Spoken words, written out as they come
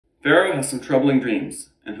Pharaoh has some troubling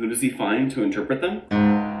dreams, and who does he find to interpret them?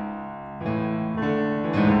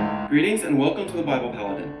 Greetings and welcome to the Bible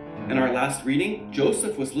Paladin. In our last reading,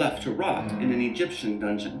 Joseph was left to rot in an Egyptian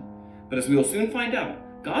dungeon. But as we will soon find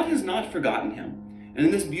out, God has not forgotten him. And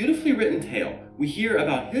in this beautifully written tale, we hear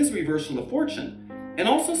about his reversal of fortune, and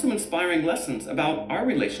also some inspiring lessons about our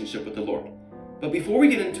relationship with the Lord. But before we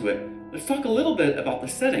get into it, let's talk a little bit about the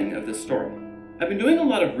setting of this story. I've been doing a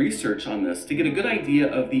lot of research on this to get a good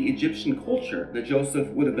idea of the Egyptian culture that Joseph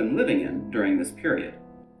would have been living in during this period.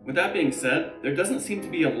 With that being said, there doesn't seem to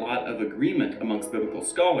be a lot of agreement amongst biblical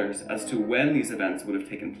scholars as to when these events would have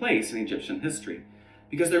taken place in Egyptian history,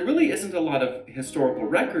 because there really isn't a lot of historical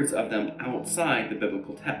records of them outside the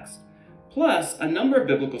biblical text. Plus, a number of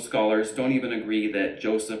biblical scholars don't even agree that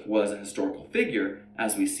Joseph was a historical figure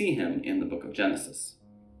as we see him in the book of Genesis.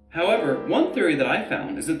 However, one theory that I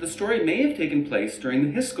found is that the story may have taken place during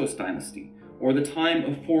the Hyksos dynasty, or the time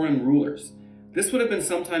of foreign rulers. This would have been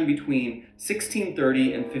sometime between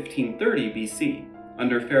 1630 and 1530 BC,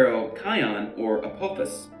 under Pharaoh Kion or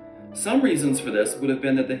Apophis. Some reasons for this would have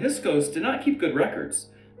been that the Hyksos did not keep good records,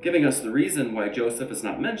 giving us the reason why Joseph is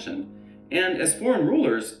not mentioned, and as foreign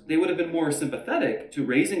rulers, they would have been more sympathetic to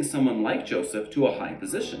raising someone like Joseph to a high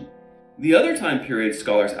position. The other time period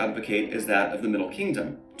scholars advocate is that of the Middle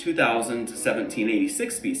Kingdom, 2000 to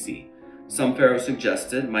 1786 BC. Some pharaohs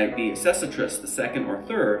suggested might be Sesostris II or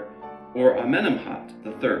III, or Amenemhat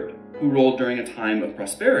III, who ruled during a time of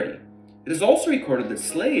prosperity. It is also recorded that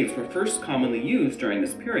slaves were first commonly used during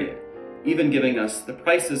this period, even giving us the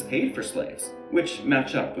prices paid for slaves, which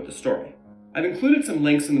match up with the story. I've included some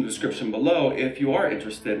links in the description below if you are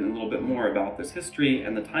interested in a little bit more about this history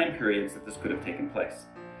and the time periods that this could have taken place.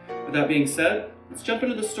 With that being said, let's jump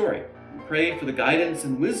into the story and pray for the guidance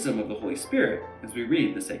and wisdom of the Holy Spirit as we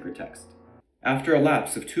read the sacred text. After a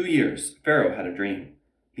lapse of 2 years, Pharaoh had a dream.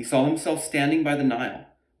 He saw himself standing by the Nile,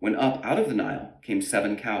 when up out of the Nile came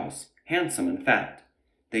 7 cows, handsome and fat.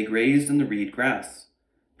 They grazed in the reed grass.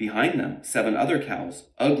 Behind them, 7 other cows,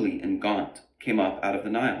 ugly and gaunt, came up out of the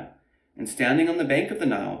Nile. And standing on the bank of the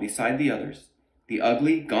Nile beside the others, the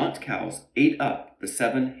ugly, gaunt cows ate up the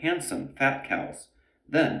 7 handsome, fat cows.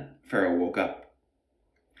 Then Pharaoh woke up.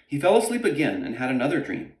 He fell asleep again and had another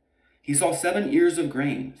dream. He saw 7 ears of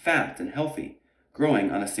grain, fat and healthy,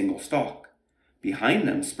 growing on a single stalk. Behind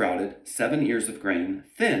them sprouted 7 ears of grain,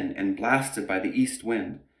 thin and blasted by the east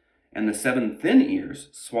wind, and the 7 thin ears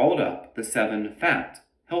swallowed up the 7 fat,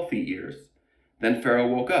 healthy ears. Then Pharaoh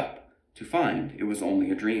woke up to find it was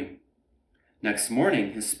only a dream. Next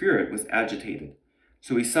morning his spirit was agitated,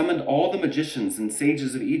 so he summoned all the magicians and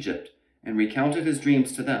sages of Egypt and recounted his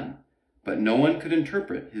dreams to them, but no one could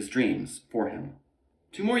interpret his dreams for him.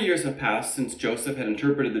 2 more years have passed since Joseph had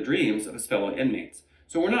interpreted the dreams of his fellow inmates,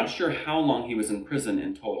 so we're not sure how long he was in prison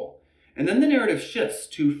in total. And then the narrative shifts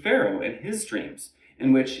to Pharaoh and his dreams,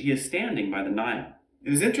 in which he is standing by the Nile.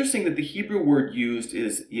 It is interesting that the Hebrew word used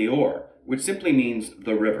is Yeor, which simply means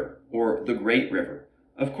the river, or the great river.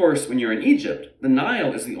 Of course, when you're in Egypt, the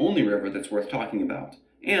Nile is the only river that's worth talking about,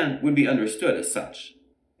 and would be understood as such.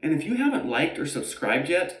 And if you haven't liked or subscribed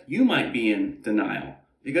yet, you might be in denial,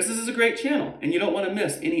 because this is a great channel, and you don't want to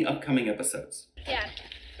miss any upcoming episodes. Dad,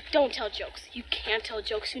 don't tell jokes. You can't tell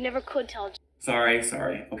jokes. You never could tell jokes.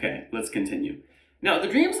 Sorry. Okay, let's continue. Now, the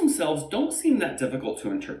dreams themselves don't seem that difficult to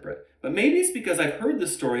interpret, but maybe it's because I've heard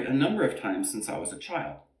this story a number of times since I was a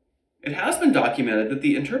child. It has been documented that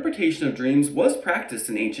the interpretation of dreams was practiced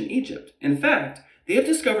in ancient Egypt. In fact, they have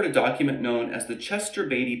discovered a document known as the Chester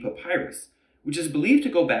Beatty Papyrus, which is believed to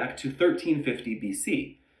go back to 1350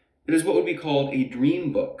 BC. It is what would be called a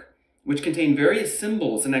dream book, which contained various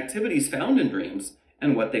symbols and activities found in dreams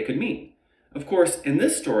and what they could mean. Of course, in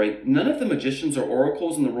this story, none of the magicians or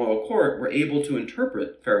oracles in the royal court were able to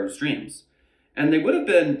interpret Pharaoh's dreams. And they would have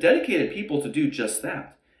been dedicated people to do just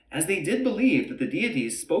that, as they did believe that the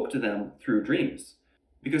deities spoke to them through dreams.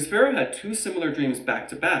 Because Pharaoh had 2 similar dreams back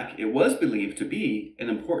to back, it was believed to be an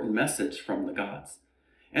important message from the gods.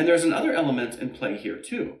 And there's another element in play here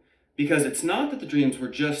too, because it's not that the dreams were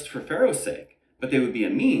just for Pharaoh's sake, but they would be a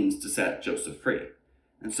means to set Joseph free.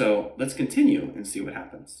 And so let's continue and see what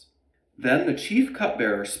happens. Then the chief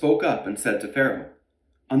cupbearer spoke up and said to Pharaoh,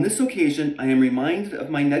 "On this occasion I am reminded of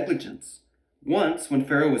my negligence. Once, when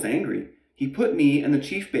Pharaoh was angry, he put me and the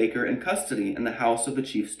chief baker in custody in the house of the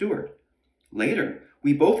chief steward. Later,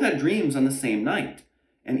 we both had dreams on the same night,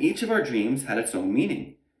 and each of our dreams had its own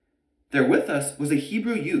meaning. There with us was a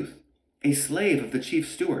Hebrew youth, a slave of the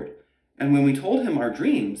chief steward, and when we told him our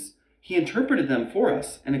dreams, he interpreted them for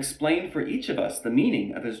us and explained for each of us the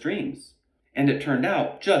meaning of his dreams. And it turned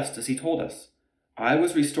out just as he told us. I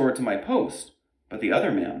was restored to my post, but the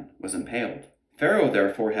other man was impaled. Pharaoh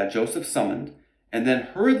therefore had Joseph summoned, and then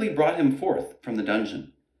hurriedly brought him forth from the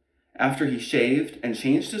dungeon. After he shaved and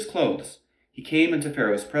changed his clothes, he came into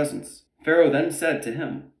Pharaoh's presence. Pharaoh then said to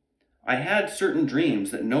him, I had certain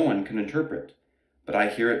dreams that no one can interpret, but I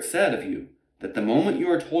hear it said of you that the moment you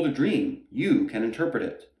are told a dream, you can interpret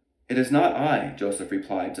it. It is not I, Joseph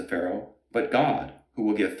replied to Pharaoh, but God who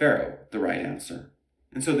will give Pharaoh the right answer.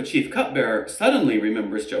 And so the chief cupbearer suddenly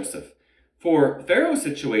remembers Joseph, for Pharaoh's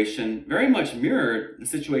situation very much mirrored the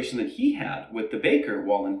situation that he had with the baker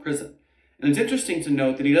while in prison. And it's interesting to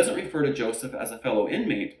note that he doesn't refer to Joseph as a fellow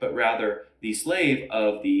inmate, but rather the slave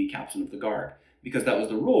of the captain of the guard, because that was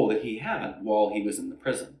the role that he had while he was in the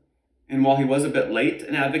prison. And while he was a bit late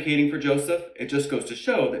in advocating for Joseph, it just goes to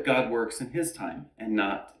show that God works in his time and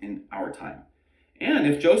not in our time. And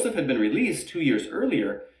if Joseph had been released 2 years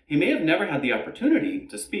earlier, he may have never had the opportunity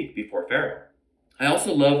to speak before Pharaoh. I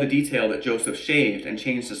also love the detail that Joseph shaved and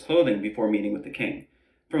changed his clothing before meeting with the king.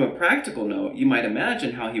 From a practical note, you might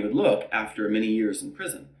imagine how he would look after many years in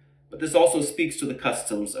prison. But this also speaks to the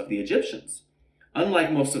customs of the Egyptians.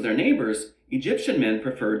 Unlike most of their neighbors, Egyptian men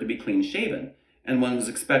preferred to be clean-shaven, and one was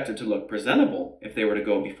expected to look presentable if they were to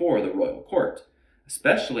go before the royal court,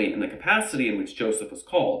 especially in the capacity in which Joseph was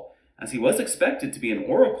called, as he was expected to be an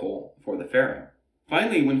oracle for the Pharaoh.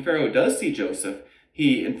 Finally, when Pharaoh does see Joseph,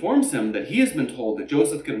 he informs him that he has been told that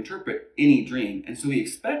Joseph can interpret any dream, and so he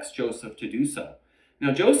expects Joseph to do so.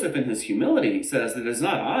 Now Joseph, in his humility, says that it is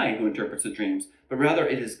not I who interprets the dreams, but rather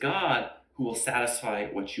it is God who will satisfy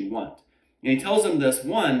what you want. And he tells him this,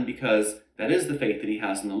 one, because that is the faith that he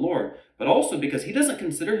has in the Lord, but also because he doesn't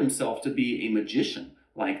consider himself to be a magician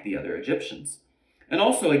like the other Egyptians. And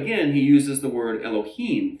also, again, he uses the word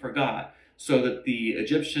Elohim for God, so that the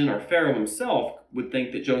Egyptian or Pharaoh himself would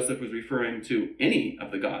think that Joseph was referring to any of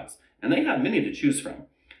the gods, and they had many to choose from.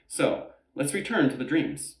 So, let's return to the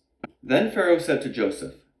dreams. Then Pharaoh said to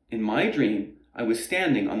Joseph, In my dream I was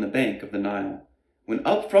standing on the bank of the Nile, when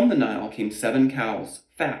up from the Nile came 7 cows,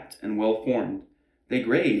 fat and well-formed. They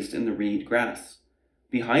grazed in the reed grass.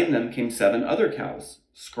 Behind them came 7 other cows,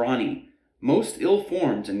 scrawny, most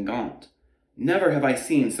ill-formed and gaunt. Never have I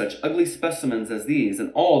seen such ugly specimens as these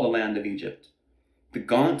in all the land of Egypt. The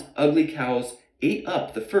gaunt, ugly cows ate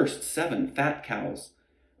up the first 7 fat cows,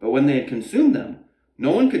 but when they had consumed them,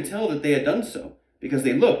 no one could tell that they had done so, because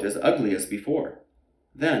they looked as ugly as before.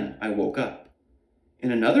 Then I woke up.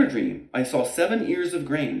 In another dream, I saw 7 ears of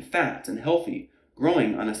grain, fat and healthy,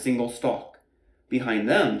 growing on a single stalk. Behind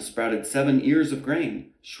them sprouted 7 ears of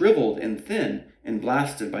grain, shriveled and thin and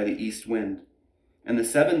blasted by the east wind. And the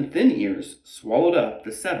 7 thin ears swallowed up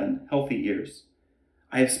the 7 healthy ears.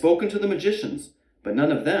 I have spoken to the magicians, but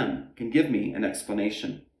none of them can give me an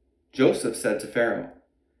explanation. Joseph said to Pharaoh,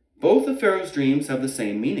 Both of Pharaoh's dreams have the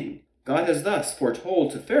same meaning. God has thus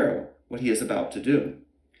foretold to Pharaoh what he is about to do.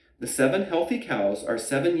 The 7 healthy cows are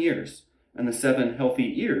 7 years, and the 7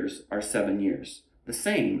 healthy ears are 7 years, the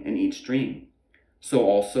same in each dream. So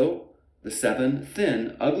also, the 7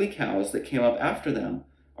 thin, ugly cows that came up after them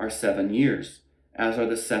are 7 years, as are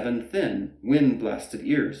the 7 thin, wind-blasted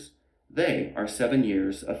ears. They are 7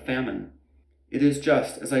 years of famine. It is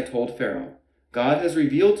just as I told Pharaoh. God has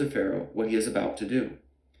revealed to Pharaoh what he is about to do.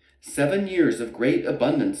 7 years of great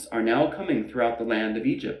abundance are now coming throughout the land of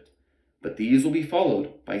Egypt, but these will be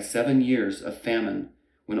followed by 7 years of famine,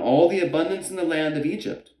 when all the abundance in the land of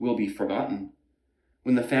Egypt will be forgotten.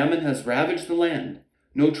 When the famine has ravaged the land,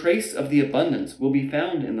 no trace of the abundance will be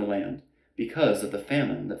found in the land, because of the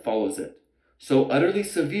famine that follows it. So utterly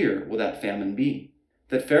severe will that famine be.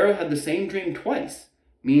 That Pharaoh had the same dream twice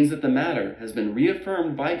means that the matter has been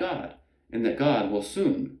reaffirmed by God, and that God will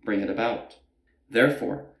soon bring it about.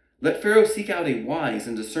 Therefore, let Pharaoh seek out a wise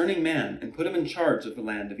and discerning man and put him in charge of the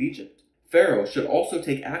land of Egypt. Pharaoh should also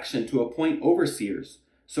take action to appoint overseers,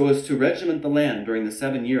 so as to regiment the land during the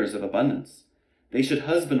 7 years of abundance. They should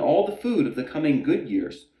husband all the food of the coming good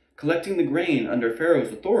years, collecting the grain under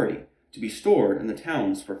Pharaoh's authority to be stored in the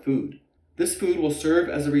towns for food. This food will serve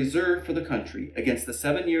as a reserve for the country against the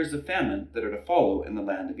 7 years of famine that are to follow in the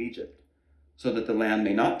land of Egypt, so that the land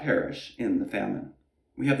may not perish in the famine.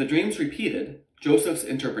 We have the dreams repeated, Joseph's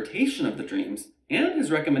interpretation of the dreams, and his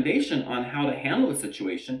recommendation on how to handle the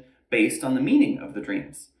situation based on the meaning of the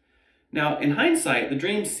dreams. Now, in hindsight, the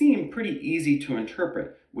dreams seem pretty easy to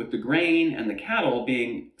interpret, with the grain and the cattle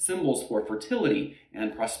being symbols for fertility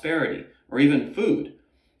and prosperity, or even food.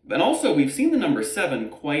 And also, we've seen the number 7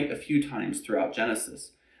 quite a few times throughout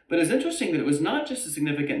Genesis. But it's interesting that it was not just a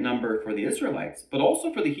significant number for the Israelites, but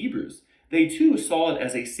also for the Hebrews. They too saw it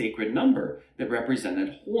as a sacred number that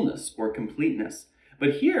represented wholeness or completeness.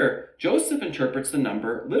 But here, Joseph interprets the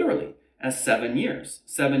number literally, as 7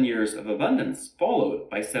 years of abundance followed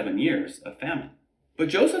by 7 years of famine. But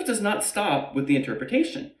Joseph does not stop with the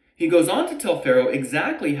interpretation. He goes on to tell Pharaoh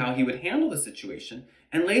exactly how he would handle the situation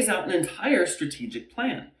and lays out an entire strategic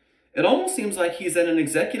plan. It almost seems like he's at an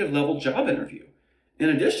executive level job interview. In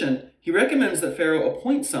addition, he recommends that Pharaoh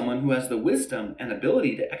appoint someone who has the wisdom and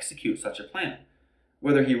ability to execute such a plan.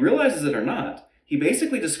 Whether he realizes it or not, he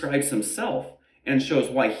basically describes himself and shows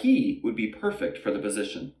why he would be perfect for the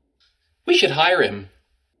position. We should hire him.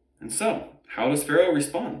 And so, how does Pharaoh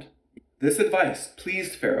respond? This advice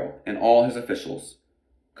pleased Pharaoh and all his officials.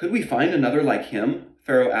 Could we find another like him?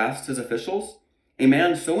 Pharaoh asked his officials. A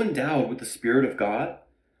man so endowed with the Spirit of God?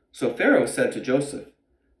 So Pharaoh said to Joseph,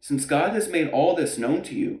 since God has made all this known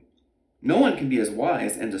to you, no one can be as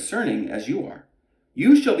wise and discerning as you are.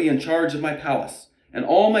 You shall be in charge of my palace, and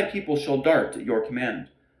all my people shall dart at your command.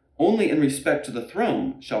 Only in respect to the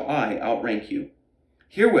throne shall I outrank you.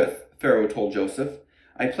 Herewith, Pharaoh told Joseph,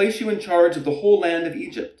 I place you in charge of the whole land of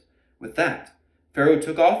Egypt. With that, Pharaoh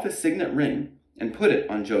took off his signet ring and put it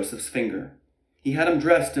on Joseph's finger. He had him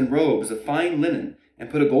dressed in robes of fine linen and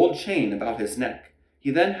put a gold chain about his neck. He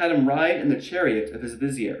then had him ride in the chariot of his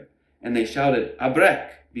vizier, and they shouted, Abrek,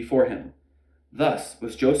 before him. Thus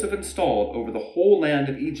was Joseph installed over the whole land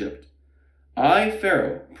of Egypt. I,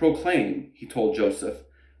 Pharaoh, proclaim, he told Joseph,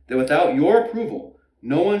 that without your approval,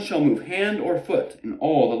 no one shall move hand or foot in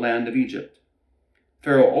all the land of Egypt.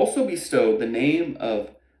 Pharaoh also bestowed the name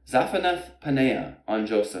of Zaphenath-Paneah on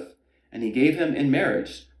Joseph, and he gave him in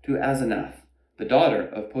marriage to Asenath, the daughter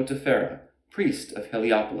of Potipharah, priest of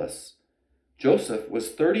Heliopolis. Joseph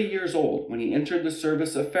was 30 years old when he entered the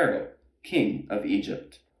service of Pharaoh, king of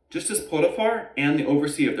Egypt. Just as Potiphar and the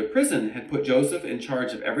overseer of the prison had put Joseph in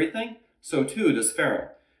charge of everything, so too does Pharaoh.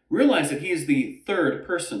 Realize that he is the third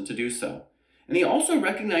person to do so. And he also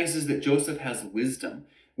recognizes that Joseph has wisdom,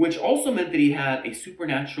 which also meant that he had a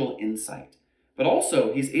supernatural insight. But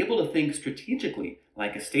also, he's able to think strategically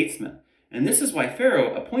like a statesman. And this is why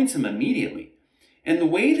Pharaoh appoints him immediately. And the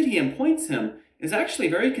way that he appoints him is actually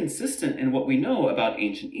very consistent in what we know about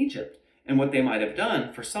ancient Egypt and what they might have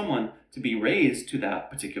done for someone to be raised to that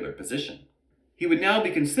particular position. He would now be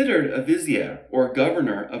considered a vizier, or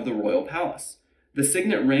governor of the royal palace. The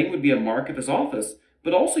signet ring would be a mark of his office,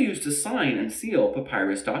 but also used to sign and seal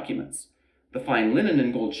papyrus documents. The fine linen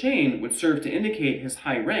and gold chain would serve to indicate his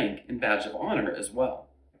high rank and badge of honor as well.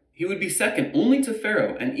 He would be second only to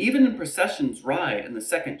Pharaoh, and even in processions ride in the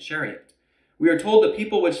second chariot. We are told that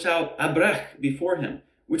people would shout abrech before him,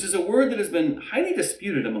 which is a word that has been highly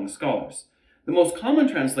disputed among scholars. The most common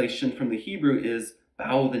translation from the Hebrew is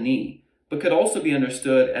bow the knee, but could also be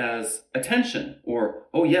understood as attention or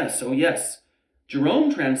oh yes, oh yes.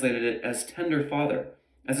 Jerome translated it as tender father,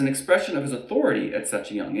 as an expression of his authority at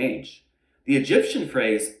such a young age. The Egyptian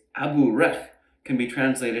phrase abu rech can be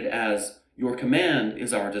translated as your command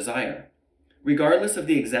is our desire. Regardless of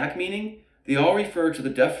the exact meaning, they all refer to the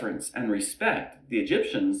deference and respect the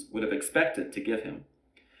Egyptians would have expected to give him.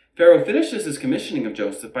 Pharaoh finishes his commissioning of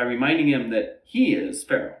Joseph by reminding him that he is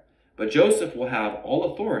Pharaoh, but Joseph will have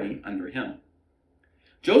all authority under him.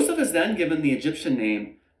 Joseph is then given the Egyptian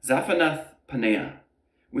name Zaphenath-Paneah,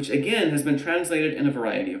 which again has been translated in a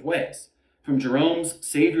variety of ways, from Jerome's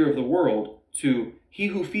Savior of the world to He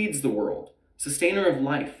who feeds the world, Sustainer of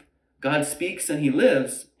life, God speaks and he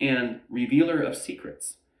lives, and Revealer of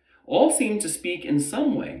secrets. All seem to speak in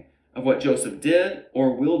some way of what Joseph did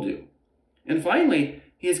or will do. And finally,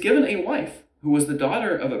 he is given a wife who was the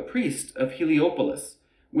daughter of a priest of Heliopolis,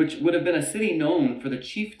 which would have been a city known for the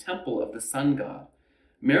chief temple of the sun god.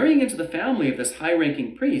 Marrying into the family of this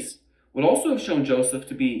high-ranking priest would also have shown Joseph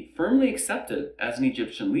to be firmly accepted as an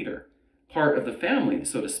Egyptian leader, part of the family,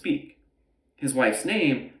 so to speak. His wife's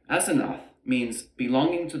name, Asenath, means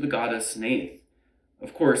belonging to the goddess Neith.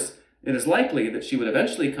 Of course, it is likely that she would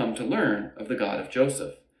eventually come to learn of the God of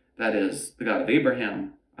Joseph, that is, the God of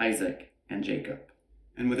Abraham, Isaac, and Jacob.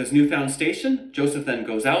 And with his newfound station, Joseph then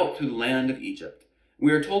goes out through the land of Egypt.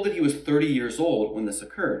 We are told that he was 30 years old when this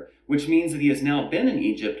occurred, which means that he has now been in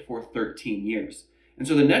Egypt for 13 years. And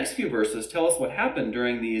so the next few verses tell us what happened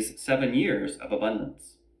during these 7 years of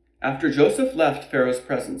abundance. After Joseph left Pharaoh's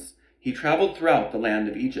presence, he traveled throughout the land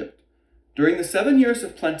of Egypt. During the 7 years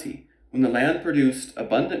of plenty, when the land produced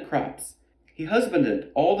abundant crops, he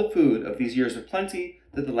husbanded all the food of these years of plenty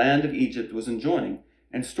that the land of Egypt was enjoying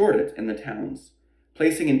and stored it in the towns,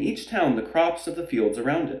 placing in each town the crops of the fields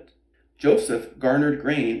around it. Joseph garnered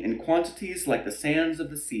grain in quantities like the sands of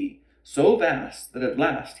the sea, so vast that at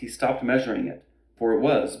last he stopped measuring it, for it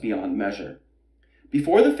was beyond measure.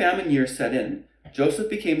 Before the famine years set in, Joseph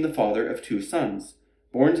became the father of 2 sons,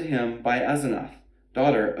 born to him by Asenath,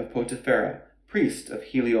 daughter of Potipharah, priest of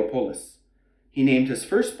Heliopolis. He named his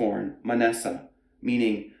firstborn Manasseh,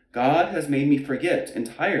 meaning, God has made me forget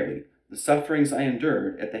entirely the sufferings I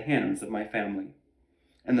endured at the hands of my family.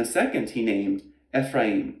 And the second he named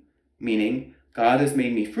Ephraim, meaning, God has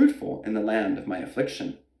made me fruitful in the land of my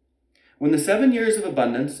affliction. When the 7 years of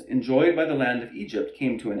abundance enjoyed by the land of Egypt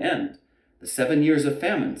came to an end, the 7 years of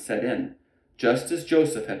famine set in, just as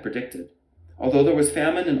Joseph had predicted. Although there was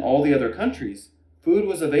famine in all the other countries, food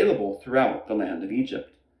was available throughout the land of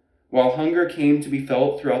Egypt. While hunger came to be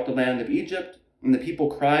felt throughout the land of Egypt, and the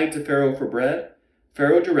people cried to Pharaoh for bread,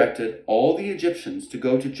 Pharaoh directed all the Egyptians to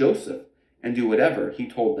go to Joseph and do whatever he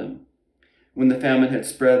told them. When the famine had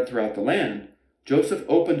spread throughout the land, Joseph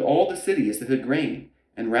opened all the cities that had grain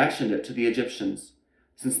and rationed it to the Egyptians,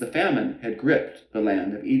 since the famine had gripped the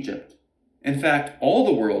land of Egypt. In fact, all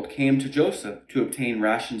the world came to Joseph to obtain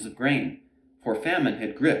rations of grain, for famine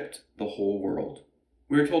had gripped the whole world.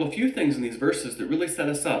 We are told a few things in these verses that really set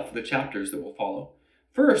us up for the chapters that will follow.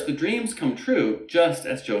 First, the dreams come true just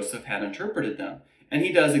as Joseph had interpreted them, and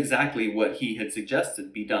he does exactly what he had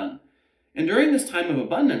suggested be done. And during this time of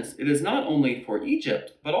abundance, it is not only for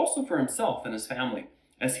Egypt, but also for himself and his family,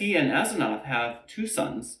 as he and Asenath have 2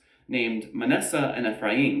 sons named Manasseh and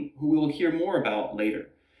Ephraim, who we will hear more about later.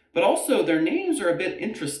 But also, their names are a bit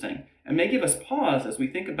interesting and may give us pause as we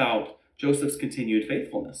think about Joseph's continued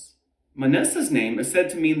faithfulness. Manasseh's name is said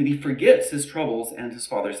to mean that he forgets his troubles and his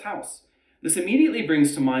father's house. This immediately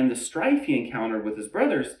brings to mind the strife he encountered with his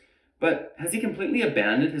brothers, but has he completely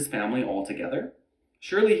abandoned his family altogether?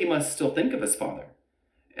 Surely he must still think of his father.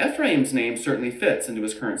 Ephraim's name certainly fits into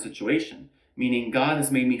his current situation, meaning God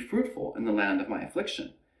has made me fruitful in the land of my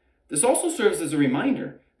affliction. This also serves as a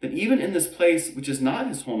reminder that even in this place which is not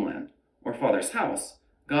his homeland or father's house,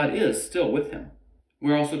 God is still with him.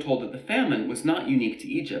 We're also told that the famine was not unique to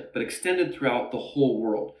Egypt, but extended throughout the whole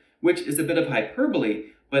world, which is a bit of hyperbole,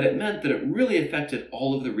 but it meant that it really affected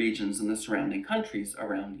all of the regions in the surrounding countries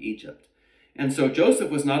around Egypt. And so Joseph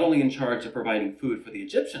was not only in charge of providing food for the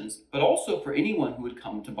Egyptians, but also for anyone who would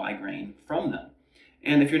come to buy grain from them.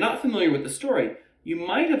 And if you're not familiar with the story, you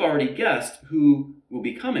might have already guessed who will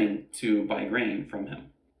be coming to buy grain from him.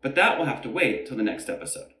 But that will have to wait till the next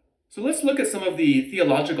episode. So let's look at some of the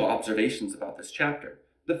theological observations about this chapter.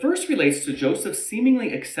 The first relates to Joseph's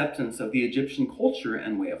seemingly acceptance of the Egyptian culture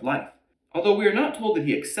and way of life. Although we are not told that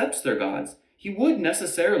he accepts their gods, he would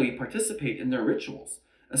necessarily participate in their rituals,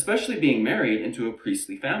 especially being married into a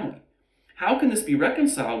priestly family. How can this be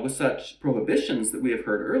reconciled with such prohibitions that we have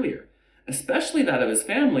heard earlier, especially that of his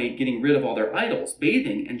family getting rid of all their idols,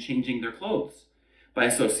 bathing, and changing their clothes? By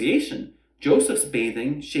association, Joseph's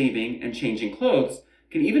bathing, shaving, and changing clothes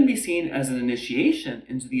can even be seen as an initiation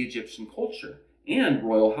into the Egyptian culture and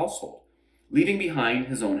royal household, leaving behind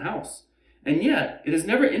his own house. And yet, it is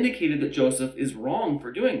never indicated that Joseph is wrong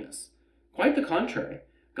for doing this. Quite the contrary,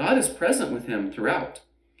 God is present with him throughout.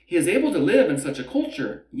 He is able to live in such a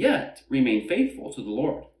culture, yet remain faithful to the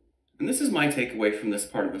Lord. And this is my takeaway from this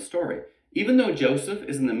part of the story. Even though Joseph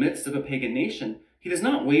is in the midst of a pagan nation, he does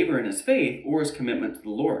not waver in his faith or his commitment to the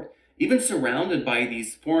Lord. Even surrounded by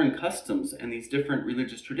these foreign customs and these different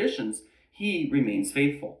religious traditions, he remains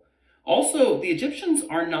faithful. Also, the Egyptians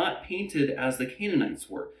are not painted as the Canaanites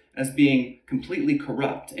were, as being completely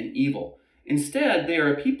corrupt and evil. Instead, they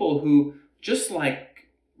are a people who, just like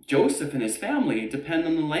Joseph and his family, depend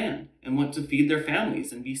on the land and want to feed their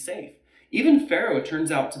families and be safe. Even Pharaoh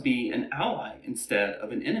turns out to be an ally instead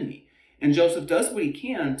of an enemy, and Joseph does what he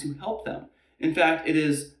can to help them. In fact, it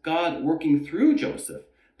is God working through Joseph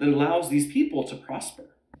that allows these people to prosper.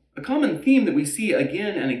 A common theme that we see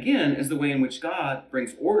again and again is the way in which God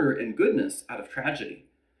brings order and goodness out of tragedy.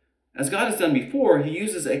 As God has done before, he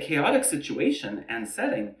uses a chaotic situation and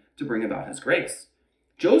setting to bring about his grace.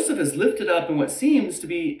 Joseph is lifted up in what seems to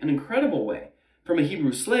be an incredible way, from a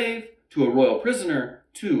Hebrew slave to a royal prisoner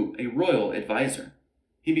to a royal advisor.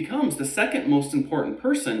 He becomes the second most important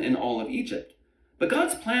person in all of Egypt. But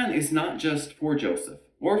God's plan is not just for Joseph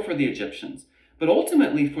or for the Egyptians, but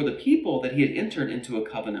ultimately for the people that he had entered into a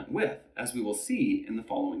covenant with, as we will see in the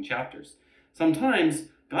following chapters. Sometimes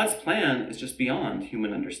God's plan is just beyond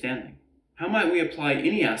human understanding. How might we apply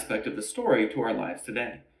any aspect of the story to our lives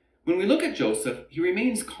today? When we look at Joseph, he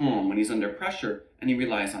remains calm when he's under pressure and he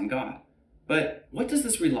relies on God. But what does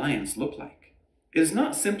this reliance look like? It is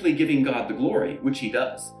not simply giving God the glory, which he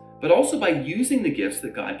does, but also by using the gifts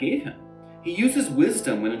that God gave him. He uses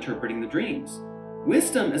wisdom when interpreting the dreams.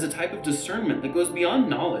 Wisdom is a type of discernment that goes beyond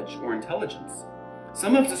knowledge or intelligence.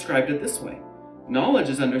 Some have described it this way. Knowledge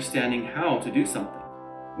is understanding how to do something.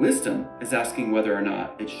 Wisdom is asking whether or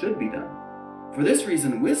not it should be done. For this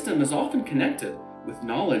reason, wisdom is often connected with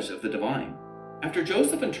knowledge of the divine. After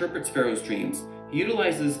Joseph interprets Pharaoh's dreams, he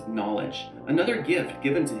utilizes knowledge, another gift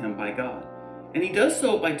given to him by God. And he does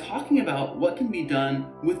so by talking about what can be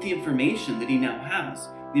done with the information that he now has,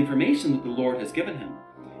 the information that the Lord has given him.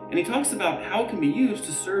 And he talks about how it can be used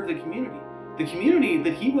to serve the community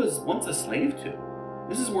that he was once a slave to.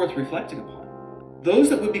 This is worth reflecting upon. Those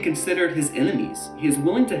that would be considered his enemies, he is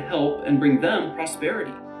willing to help and bring them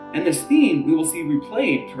prosperity. And this theme we will see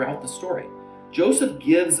replayed throughout the story. Joseph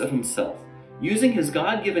gives of himself, using his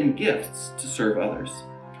God-given gifts to serve others.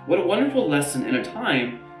 What a wonderful lesson in a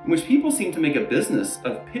time in which people seem to make a business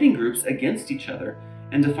of pitting groups against each other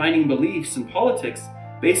and defining beliefs and politics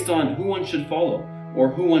based on who one should follow or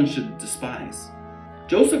who one should despise.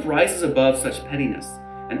 Joseph rises above such pettiness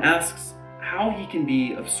and asks how he can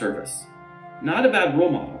be of service. Not a bad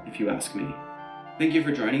role model, if you ask me. Thank you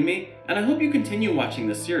for joining me, and I hope you continue watching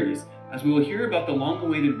this series as we will hear about the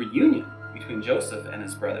long-awaited reunion between Joseph and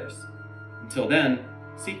his brothers. Until then,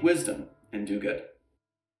 seek wisdom and do good.